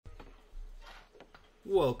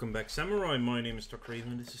Welcome back, Samurai. My name is Dr.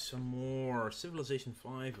 Raven, and this is some more Civilization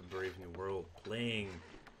 5, A Brave New World, playing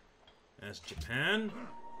as Japan.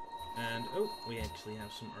 And, oh, we actually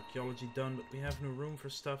have some archaeology done, but we have no room for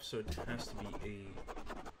stuff, so it has to be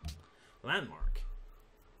a landmark.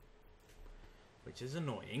 Which is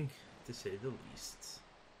annoying, to say the least.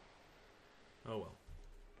 Oh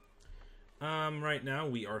well. Right now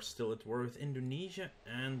we are still at war with Indonesia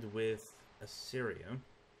and with Assyria.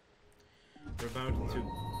 We're about to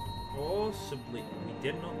possibly... We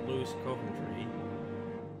did not lose Coventry.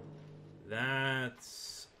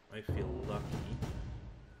 That's... I feel lucky.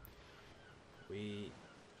 We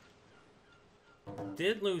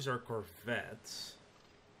did lose our corvettes.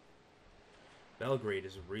 Belgrade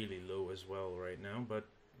is really low as well right now, but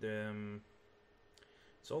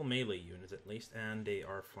it's all melee units at least, and they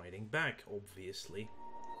are fighting back, obviously.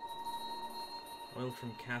 Oil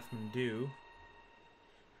from Kathmandu.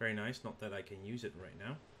 Very nice, not that I can use it right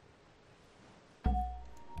now. I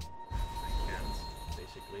can't,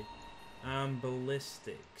 basically.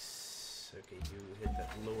 Ballistics. Okay, you hit that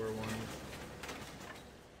lower one.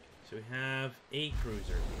 So we have a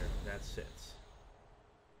cruiser here, that's it.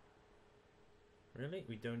 Really?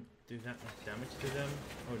 We don't do that much damage to them?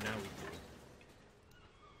 Oh, now we do.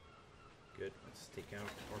 Good, let's take out,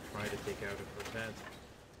 or try to take out a corvette.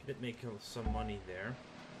 Did make some money there.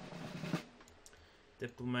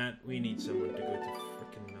 Diplomat, we need someone to go to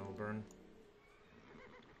frickin' Melbourne.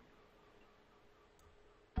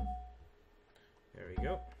 There we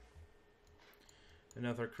go.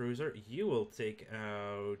 Another cruiser. You will take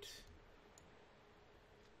out...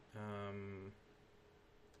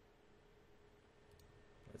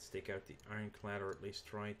 let's take out the Ironclad, or at least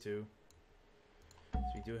try to. So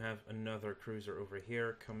we do have another cruiser over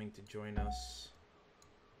here coming to join us.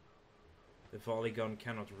 The volley gun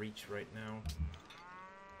cannot reach right now.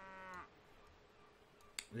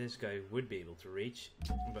 This guy would be able to reach,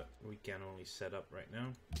 but we can only set up right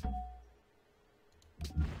now.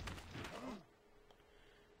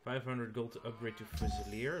 500 gold to upgrade to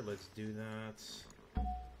Fusilier. Let's do that.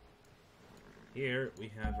 Here we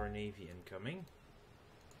have our navy incoming.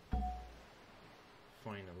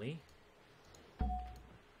 Finally.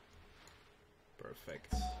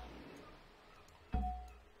 Perfect.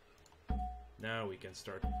 Now we can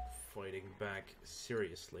start fighting back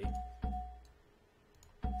seriously.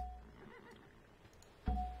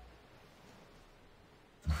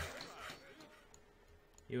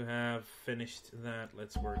 You have finished that.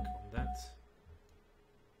 Let's work on that.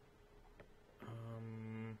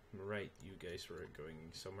 Right, you guys were going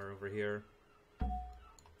somewhere over here.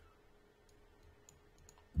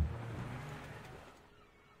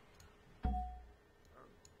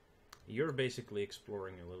 You're basically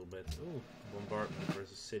exploring a little bit. Ooh, bombardment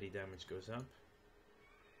versus city damage goes up.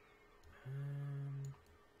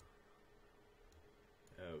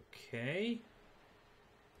 Okay.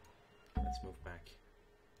 Let's move back.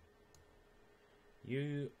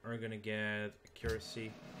 You are gonna get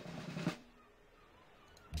accuracy.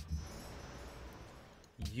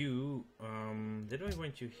 You, did I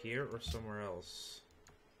want you here or somewhere else?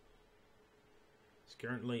 It's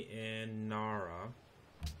currently in Nara.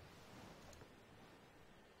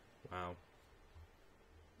 Wow.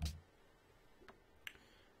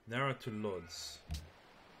 Nara to Lodz.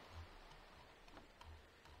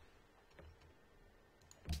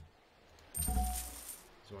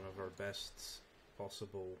 It's one of our best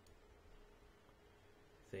possible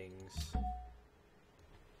things.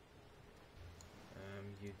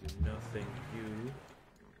 You do nothing. You.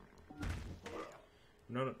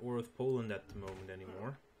 We're not at war with Poland at the moment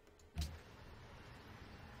anymore.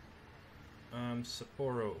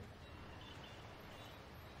 Sapporo.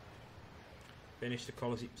 Finish the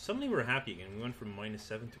Colosseum. Suddenly we're happy again. We went from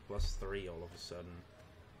 -7 to +3 all of a sudden.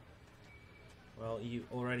 Well, you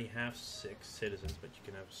already have 6 citizens, but you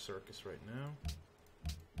can have a circus right now.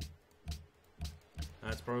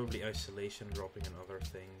 It's probably isolation dropping and other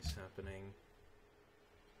things happening.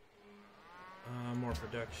 More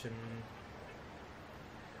production.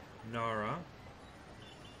 Nara.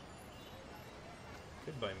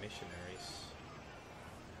 Goodbye, missionaries.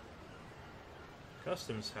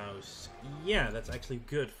 Customs house. Yeah, that's actually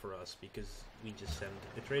good for us because we just sent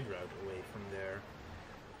a trade route away from there.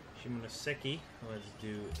 Shimonoseki. Let's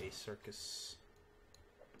do a circus.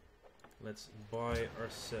 Let's buy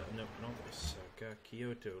ourselves... No, not Osaka.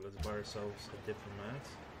 Kyoto. Let's buy ourselves a diplomat.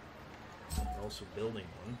 We're also building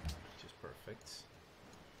one, which is perfect.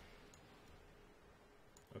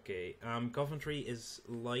 Okay, Coventry is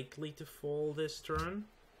likely to fall this turn.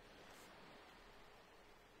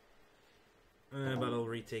 But I'll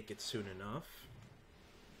retake it soon enough.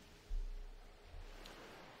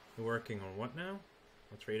 We're working on what now?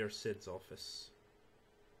 On Trader Sid's office.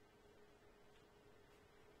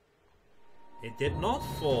 It did not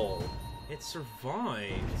fall. It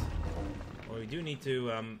survived. Well, we do need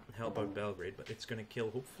to help out Belgrade, but it's going to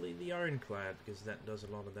kill, hopefully, the Ironclad, because that does a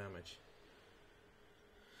lot of damage.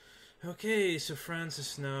 Okay, so France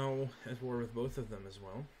is now at war with both of them as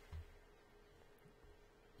well.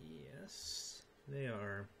 Yes, they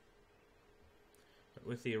are. But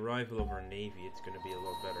with the arrival of our navy, it's going to be a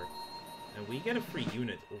lot better. And we get a free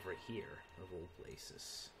unit over here, of all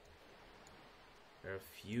places. There are a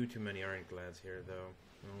few too many Ironclads here, though.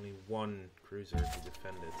 Only one cruiser to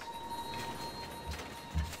defend it.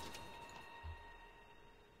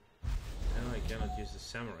 Now I cannot use the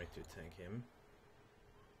samurai to attack him.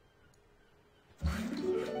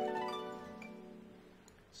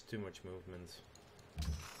 It's too much movement.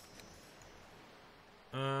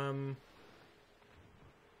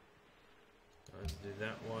 Let's do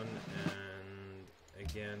that one, and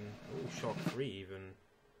again, oh, shock 3 even.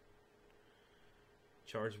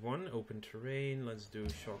 Charge 1, open terrain, let's do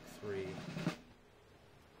shock 3.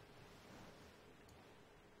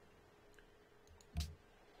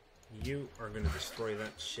 You are going to destroy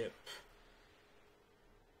that ship.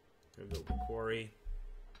 Rebuild the quarry.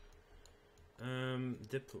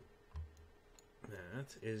 Diplomat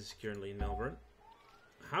is currently in Melbourne.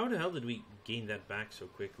 How the hell did we gain that back so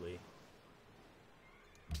quickly?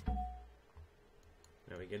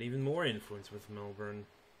 Now we get even more influence with Melbourne.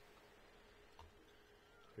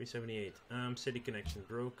 378. City connection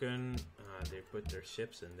broken. They put their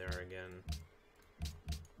ships in there again.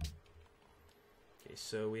 Okay,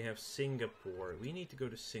 so we have Singapore. We need to go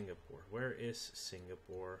to Singapore. Where is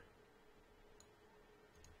Singapore?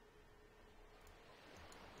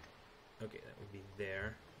 Okay, that would be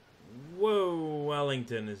there. Whoa!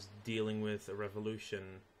 Wellington is dealing with a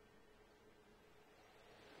revolution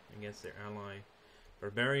against their ally.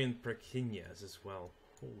 Barbarian Prakinyas as well.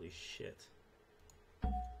 Holy shit.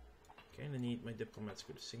 Okay, I need my diplomats to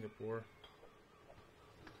go to Singapore.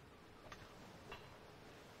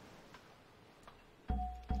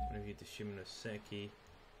 One of you to Shimonoseki.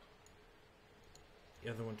 The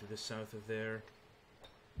other one to the south of there.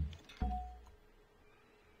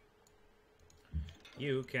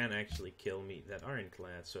 You can actually kill me, that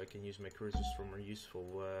Ironclad, so I can use my cruisers for more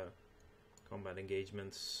useful combat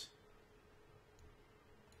engagements.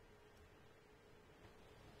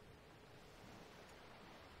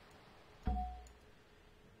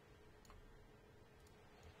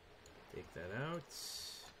 Take that out.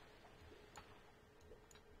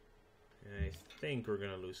 I think we're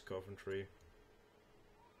gonna lose Coventry.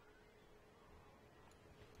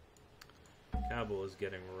 Kabul is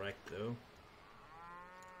getting wrecked though.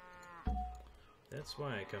 That's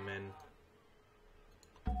why I come in.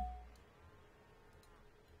 Well,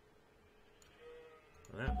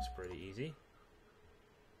 that was pretty easy.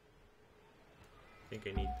 I think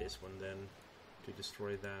I need this one then to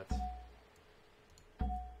destroy that.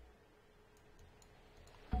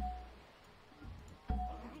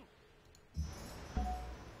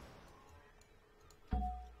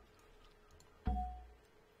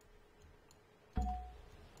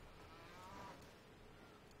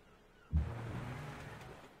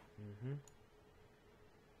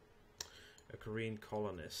 Korean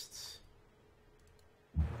colonists.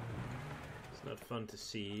 It's not fun to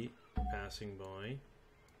see passing by.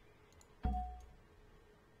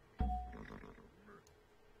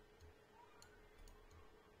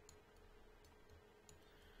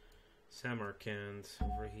 Samarkand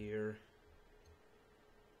over here.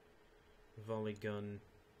 Volley gun.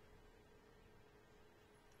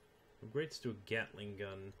 Upgrades to a Gatling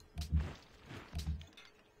gun.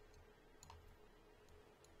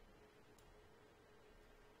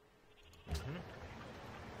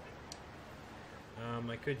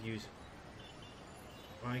 I could use...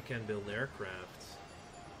 I can build aircraft.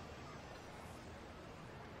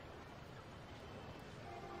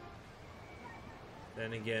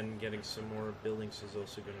 Then again, getting some more buildings is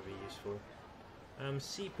also going to be useful.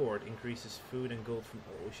 Seaport increases food and gold from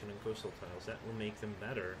ocean and coastal tiles. That will make them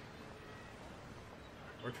better.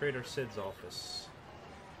 Or Trader Sid's office.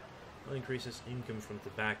 Well, increases income from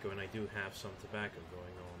tobacco, and I do have some tobacco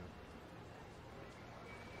going on.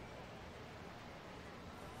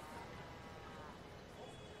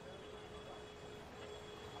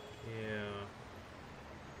 Yeah.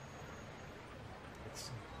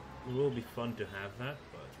 It will be fun to have that,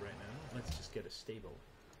 but right now, let's just get a stable.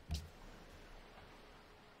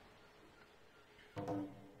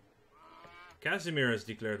 Casimir has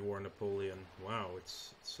declared war on Napoleon. Wow,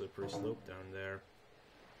 it's slippery slope down there.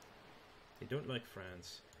 They don't like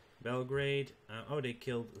France. Belgrade. Oh, they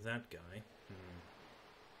killed that guy.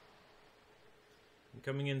 I'm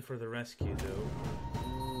coming in for the rescue, though.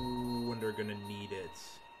 Ooh, and they're gonna need it.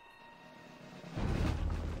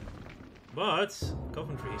 But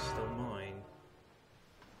Coventry is still mine.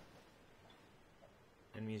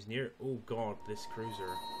 Enemies near. Oh god, this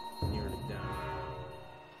cruiser nearly down.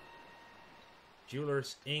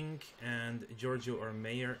 Jewelers Inc. and Giorgio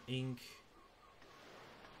Armeyer Inc.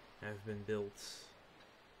 have been built.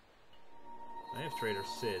 I have Trader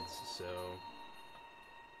Sid's, so.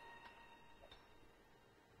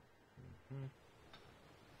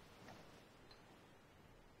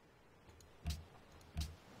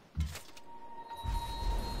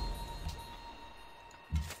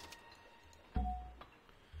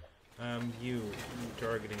 You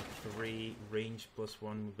targeting 3, range +1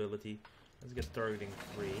 mobility. Let's get targeting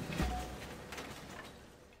 3.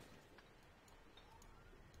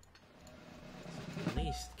 Let's at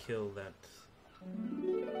least kill that.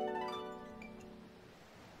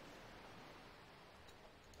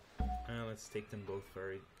 Let's take them both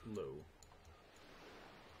very low.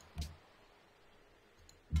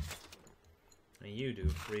 And you do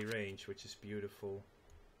 3 range, which is beautiful.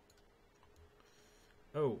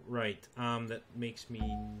 Oh, right. That makes me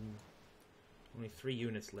only 3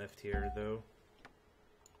 units left here, though.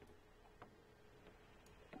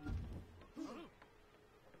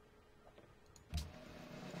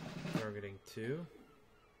 Targeting 2.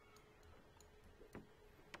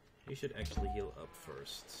 You should actually heal up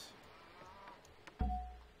first.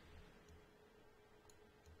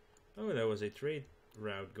 Oh, there was a trade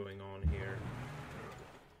route going on here.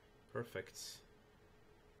 Perfect.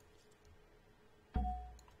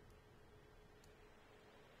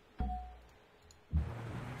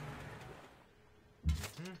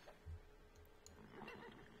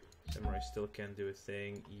 Samurai still can't do a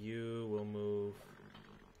thing. You will move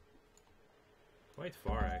quite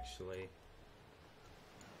far, actually.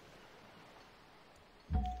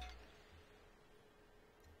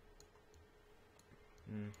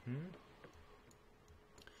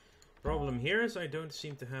 Problem here is I don't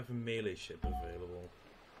seem to have a melee ship available.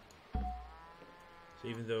 So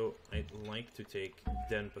even though I'd like to take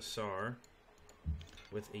Denpasar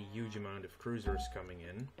with a huge amount of cruisers coming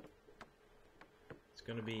in, it's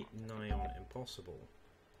gonna be nigh on impossible.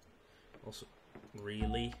 Also,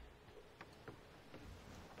 really?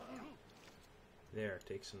 There,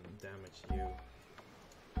 take some damage, you.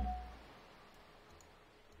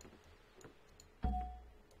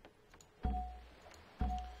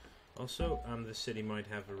 Also, the city might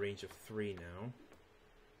have a range of 3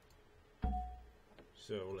 now.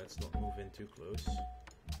 So, let's not move in too close.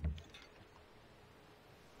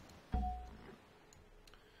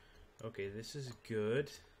 Okay, this is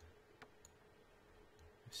good.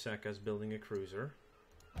 Saka's building a cruiser.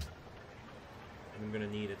 I'm gonna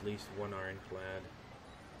need at least 1 ironclad.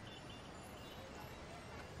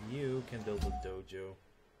 You can build a dojo.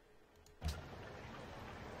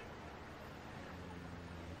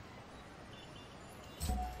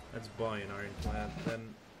 Let's buy an ironclad,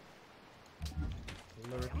 then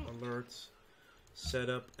alert, alerts,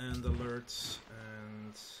 setup and alerts,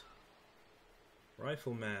 and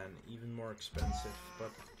rifleman, even more expensive,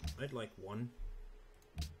 but I'd like 1.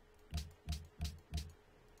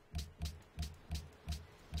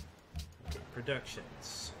 Okay,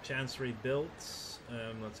 productions, chancery builds,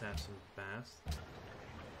 let's have some baths.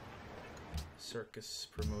 Circus,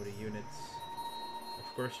 promote a unit.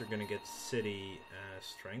 Of course you're gonna get city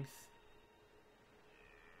strength.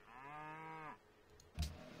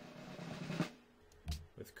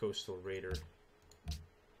 With Coastal Raider.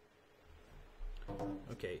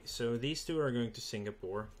 Okay, so these 2 are going to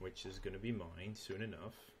Singapore, which is gonna be mine soon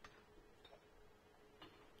enough.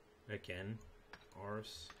 Again,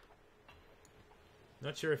 ours.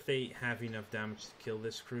 Not sure if they have enough damage to kill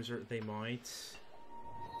this cruiser. They might.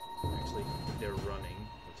 Actually, they're running,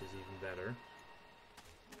 which is even better.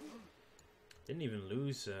 Didn't even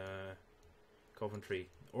lose Coventry,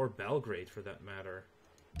 or Belgrade for that matter.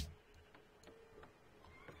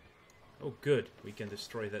 Oh good, we can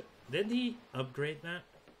destroy that. Did he upgrade that?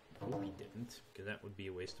 I hope he didn't, because that would be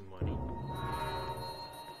a waste of money.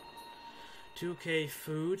 2K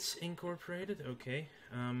Foods Incorporated, okay.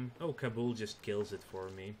 Oh, Kabul just kills it for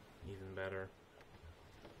me, even better.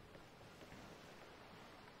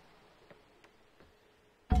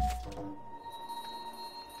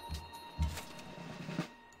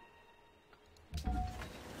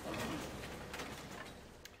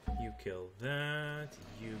 You kill that,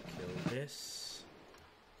 you kill this,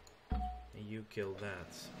 and you kill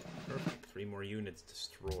that. Perfect, 3 more units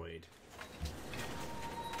destroyed.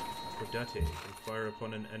 Aphrodite can fire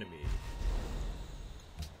upon an enemy.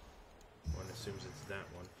 One assumes it's that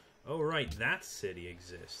one. Oh right, that city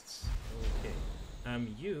exists. Okay.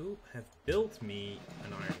 You have built me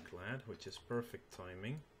an ironclad, which is perfect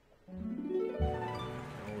timing.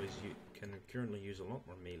 Can currently use a lot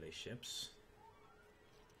more melee ships.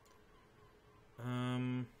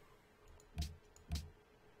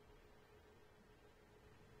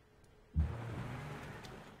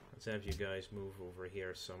 Let's have you guys move over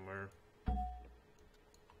here somewhere.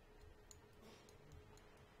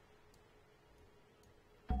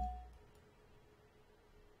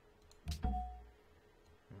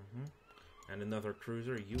 And another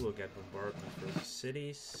cruiser. You will get bombardment for the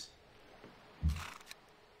cities.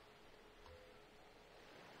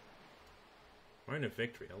 Mine of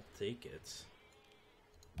victory, I'll take it.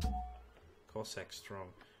 Cossack strong.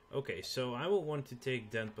 Okay, so I will want to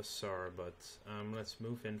take Denpasar, but let's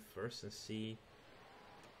move in first and see.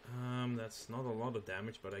 That's not a lot of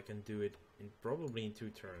damage, but I can do it probably in 2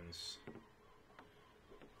 turns.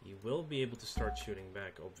 You will be able to start shooting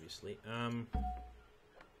back, obviously.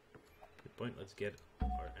 Good point, let's get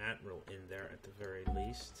our admiral in there at the very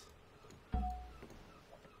least. You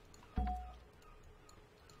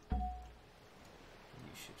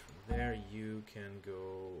shoot from there, you can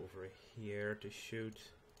go over here to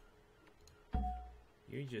shoot.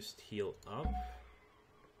 You just heal up.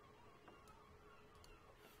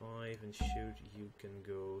 5 and shoot, you can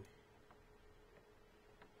go...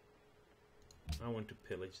 I want to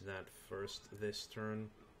pillage that first this turn.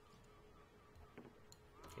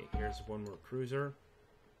 Okay, here's one more cruiser.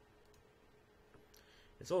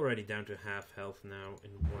 It's already down to half health now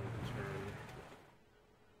in 1 turn.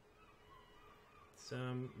 It's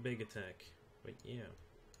big attack, but yeah.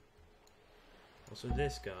 Also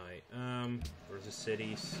this guy, versus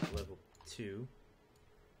cities, level 2.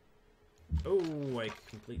 Oh, I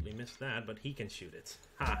completely missed that, but he can shoot it.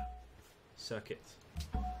 Ha! Suck it.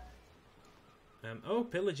 Oh,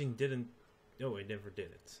 pillaging didn't... Oh, I never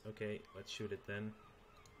did it. Okay, let's shoot it then.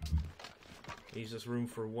 Leaves us room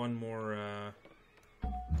for one more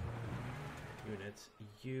unit.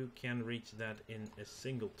 You can reach that in a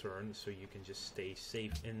single turn, so you can just stay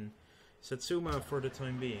safe in Satsuma for the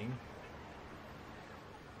time being.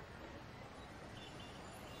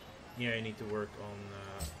 Yeah, I need to work on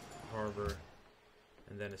harbor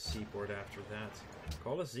and then a seaport after that.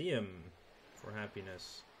 Colosseum for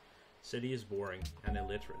happiness. City is boring and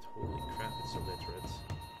illiterate. Holy crap, it's illiterate.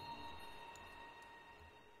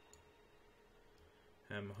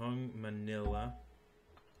 Hung Manila.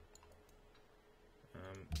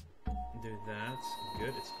 Do that.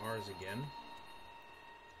 Good, it's ours again.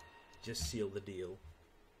 Just seal the deal.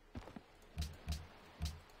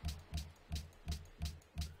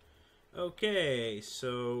 Okay,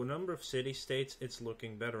 so number of city-states, it's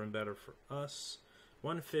looking better and better for us.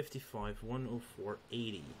 155, 104,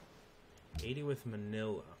 80. 80 with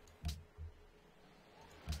Manila.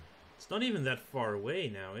 It's not even that far away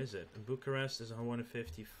now, is it? Bucharest is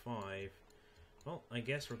 155. Well, I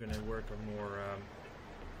guess we're going to work on more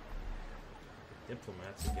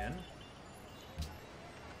diplomats again.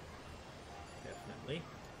 Definitely.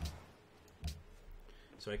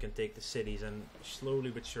 So I can take the cities and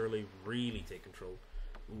slowly but surely really take control.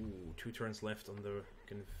 Ooh, 2 turns left on the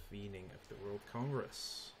convening of the World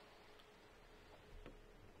Congress.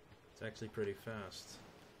 It's actually pretty fast.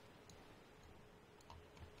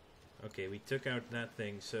 Okay, we took out that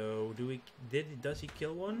thing. So does he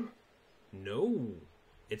kill one? No,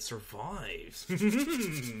 it survives.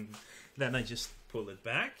 Then I just pull it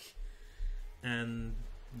back, and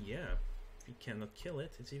yeah, if you cannot kill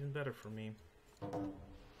it, it's even better for me.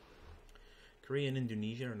 Korea and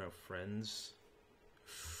Indonesia are now friends.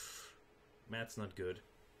 That's not good.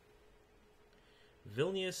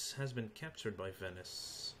 Vilnius has been captured by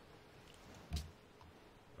Venice.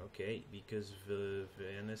 Okay, because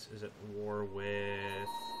Venice is at war with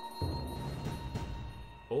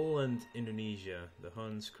Poland, Indonesia, the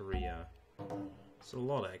Huns, Korea. It's a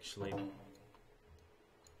lot, actually.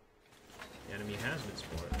 The enemy has been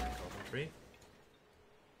spotted in Coventry.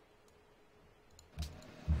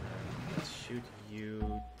 Let's shoot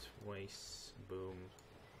you twice. Boom.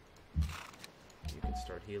 You can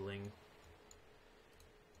start healing.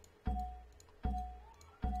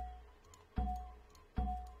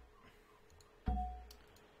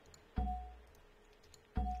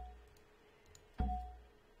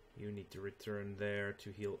 You need to return there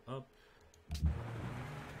to heal up.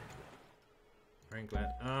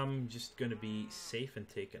 Ironclad. I'm just gonna be safe and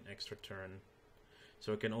take an extra turn.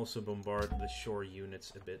 So I can also bombard the shore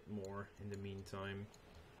units a bit more in the meantime.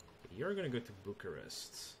 You're gonna go to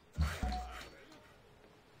Bucharest.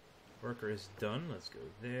 Worker is done. Let's go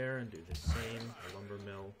there and do the same. A lumber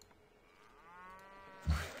mill.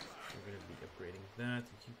 We're going to be upgrading that.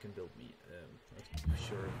 You can build me a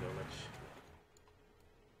sure village.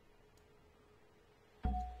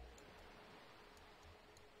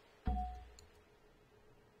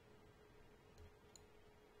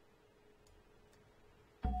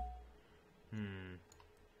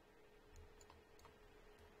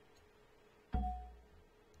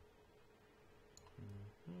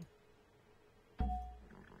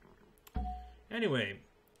 Anyway,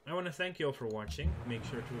 I want to thank you all for watching. Make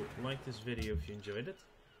sure to like this video if you enjoyed it,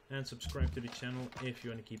 and subscribe to the channel if you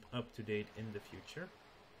want to keep up to date in the future.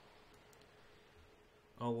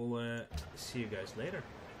 I will see you guys later.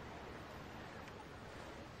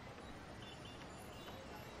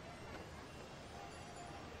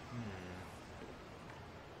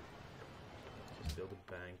 Just build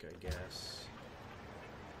a bank, I guess.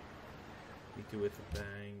 We do with the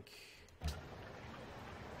bank.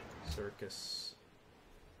 Circus.